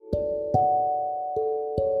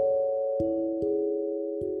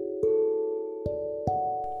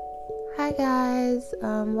Hi guys,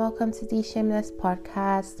 welcome to the Shameless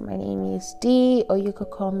Podcast. My name is Dee, or you could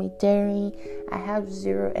call me Derry. I have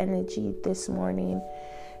zero energy this morning.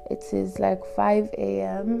 It is like 5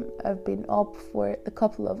 a.m. I've been up for a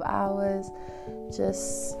couple of hours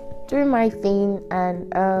just doing my thing,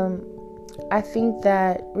 and I think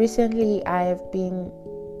that recently I have been,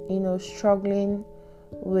 struggling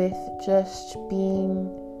with just being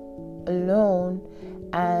alone,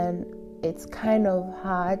 and it's kind of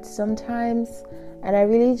hard sometimes, and I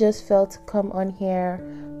really just felt to come on here.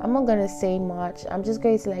 I'm not gonna say much. I'm just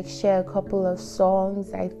going to share a couple of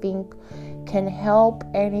songs I think can help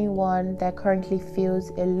anyone that currently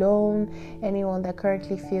feels alone, anyone that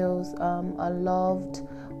currently feels unloved,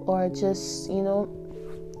 or just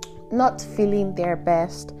not feeling their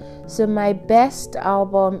best. So my best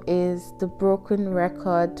album is The Broken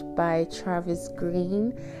Record by Travis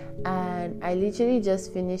Green, and I literally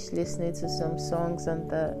just finished listening to some songs on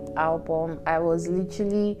the album. I was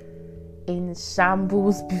literally in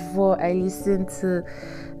shambles before I listened to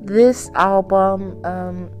this album,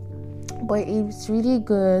 but it's really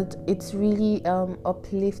good. It's really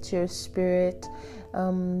uplifts your spirit.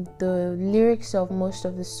 The lyrics of most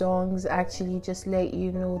of the songs actually just let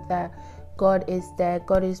you know that God is there,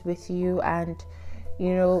 God is with you, and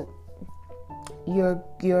you're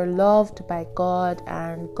loved by God,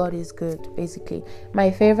 and God is good. Basically, my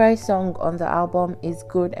favorite song on the album is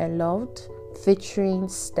Good and Loved featuring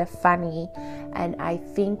Stefani, and I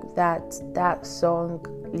think that song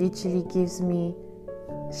literally gives me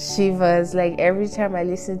shivers. Every time I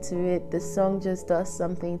listen to it, the song just does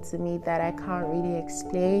something to me that I can't really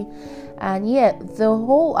explain. And the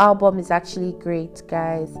whole album is actually great,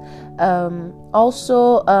 guys.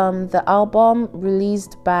 Also, the album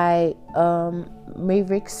released by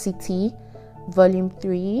Maverick City Volume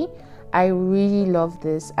 3, I really love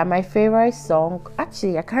this. And my favorite song,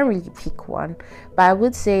 actually I can't really pick one, but I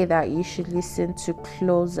would say that you should listen to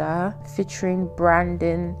Closer featuring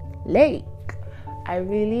Brandon Lake. I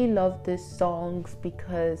really love these songs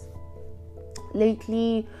because right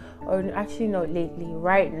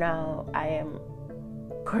now I am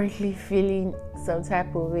currently feeling some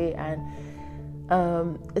type of way, and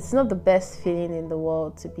it's not the best feeling in the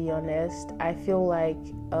world, to be honest. I feel like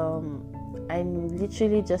I'm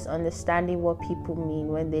literally just understanding what people mean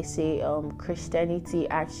when they say Christianity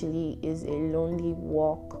actually is a lonely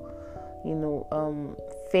walk.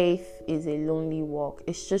 Faith is a lonely walk.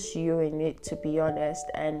 It's just you in it, to be honest.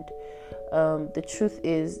 And the truth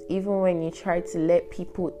is, even when you try to let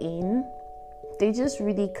people in, they just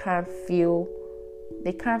really can't feel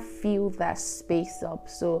that space up.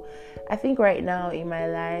 So I think right now in my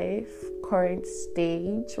life, current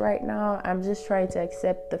stage right now, I'm just trying to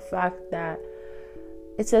accept the fact that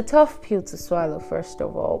it's a tough pill to swallow, first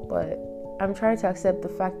of all, but I'm trying to accept the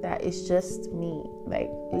fact that it's just me.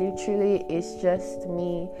 Literally, it's just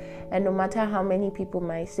me. And no matter how many people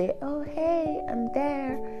might say, oh, hey, I'm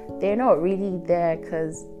there, they're not really there,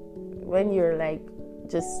 because when you're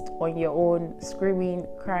just on your own, screaming,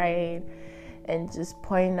 crying, and just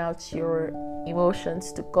pointing out your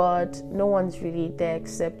emotions to God, no one's really there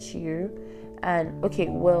except you. And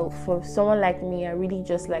for someone like me, I really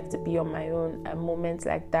just like to be on my own at moments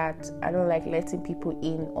like that. I don't like letting people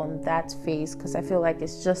in on that phase, because I feel like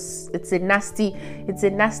it's a nasty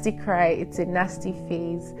cry, it's a nasty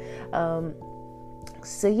phase. I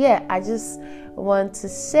just want to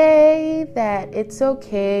say that it's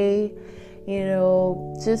okay,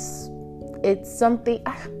 it's something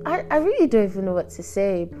I really don't even know what to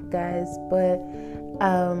say, guys, but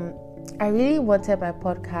I really wanted my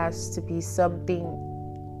podcast to be something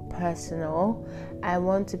personal. I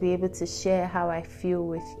want to be able to share how I feel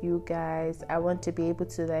with you guys. I want to be able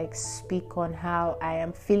to speak on how I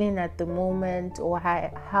am feeling at the moment, or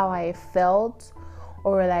how I felt,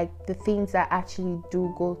 or the things I actually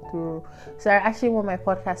do go through. So I actually want my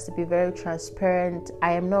podcast to be very transparent.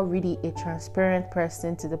 I am not really a transparent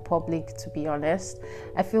person to the public, to be honest.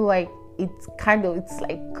 I feel like it's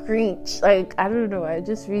cringe. I don't know. I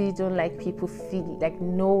just really don't like people feeling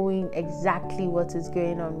knowing exactly what is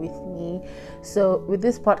going on with me. So with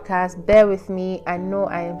this podcast, bear with me. I know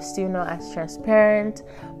I am still not as transparent,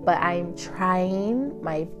 but I'm trying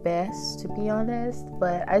my best, to be honest.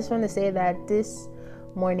 But I just want to say that this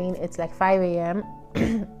morning, it's 5 a.m.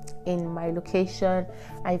 in my location.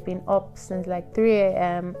 I've been up since 3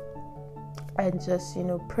 a.m. and just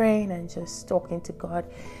praying and just talking to God.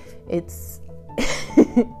 It's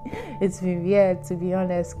been weird, to be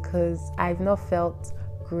honest, because I've not felt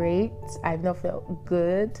great. I've not felt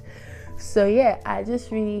good. So I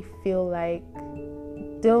just really feel like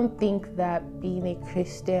don't think that being a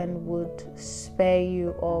Christian would spare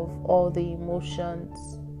you of all the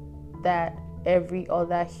emotions that every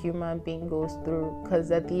other human being goes through,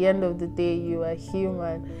 because at the end of the day, you are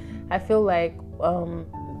human. I feel like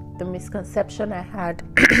the misconception I had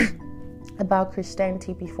about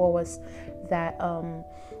Christianity before was that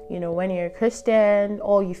when you're a Christian,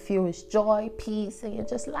 all you feel is joy, peace, and you're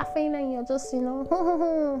just laughing and you're just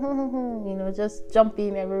just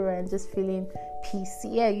jumping everywhere and just feeling peace.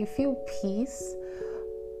 Yeah, you feel peace,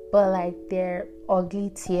 but like there are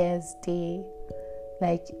ugly tears day.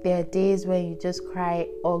 Like there are days when you just cry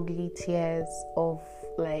ugly tears of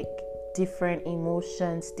like different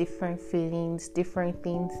emotions, different feelings, different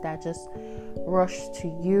things that just rush to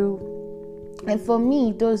you. And for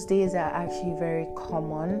me, those days are actually very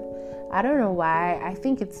common. I don't know why. I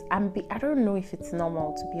think I don't know if it's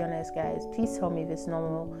normal, to be honest, guys. Please tell me if it's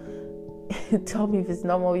normal. Tell me if it's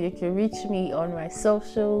normal. You can reach me on my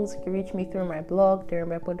socials. You can reach me through my blog,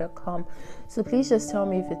 darrenbepo.com. So please just tell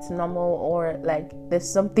me if it's normal or like there's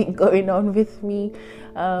something going on with me.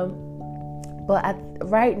 But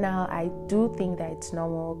right now, I do think that it's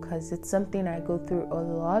normal because it's something I go through a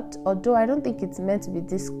lot. Although I don't think it's meant to be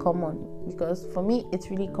this common, because for me, it's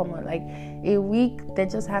really common. Like a week, there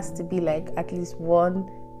just has to be like at least one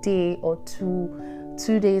day or two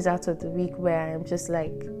days out of the week where I'm just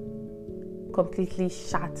like completely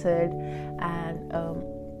shattered. And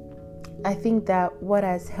I think that what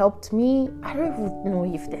has helped me, I don't even know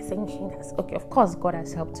if there's anything that's okay. Of course, God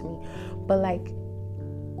has helped me, but like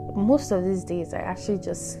most of these days, I actually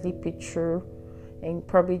just sleep it through and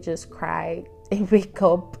probably just cry and wake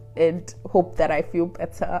up and hope that I feel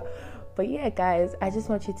better. But yeah, guys, I just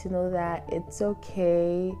want you to know that it's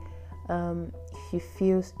okay. If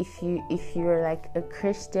you're like a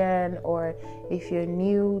Christian, or if you're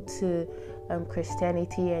new to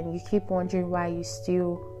Christianity and you keep wondering why you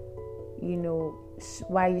still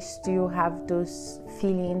have those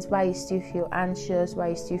feelings, why you still feel anxious, why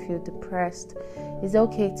you still feel depressed. It's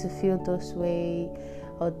okay to feel this way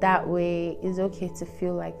or that way. It's okay to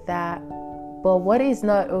feel like that. But what is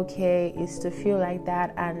not okay is to feel like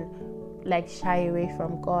that and like shy away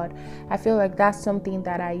from God. I feel like that's something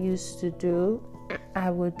that I used to do.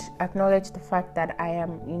 I would acknowledge the fact that I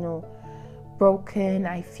am, broken.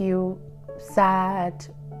 I feel sad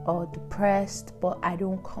or depressed, but I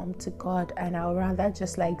don't come to God, and I'll rather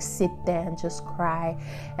just like sit there and just cry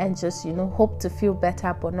and just hope to feel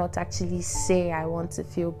better, but not actually say I want to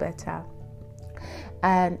feel better.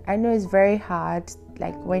 And I know it's very hard,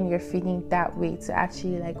 like when you're feeling that way, to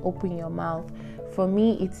actually like open your mouth. For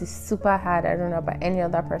me, it is super hard. I don't know about any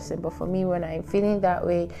other person, but for me, when I'm feeling that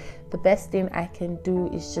way, the best thing I can do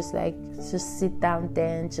is just sit down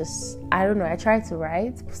there and I try to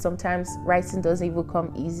write. Sometimes writing doesn't even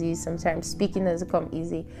come easy. Sometimes speaking doesn't come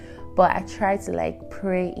easy, but I try to like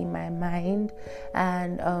pray in my mind.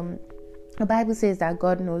 And the Bible says that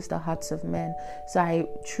God knows the hearts of men. So I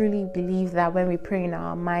truly believe that when we pray in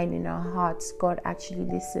our mind, in our hearts, God actually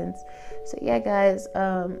listens. So yeah, guys,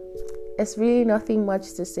 it's really nothing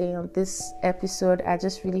much to say on this episode. I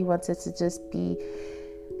just really wanted to just be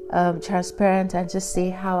transparent and just say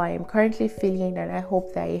how I am currently feeling, and I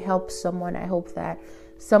hope that it helps someone. I hope that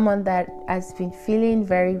someone that has been feeling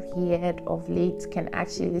very weird of late can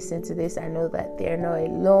actually listen to this. I know that they're not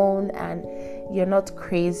alone, and you're not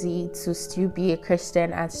crazy to still be a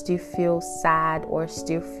Christian and still feel sad or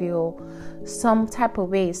still feel some type of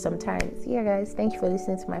way sometimes. Yeah, guys, thank you for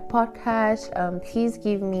listening to my podcast. Please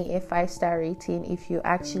give me a 5-star rating if you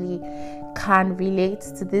actually can relate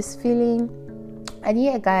to this feeling. And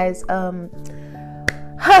yeah, guys,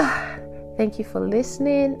 thank you for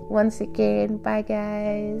listening once again. Bye,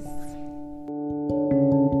 guys.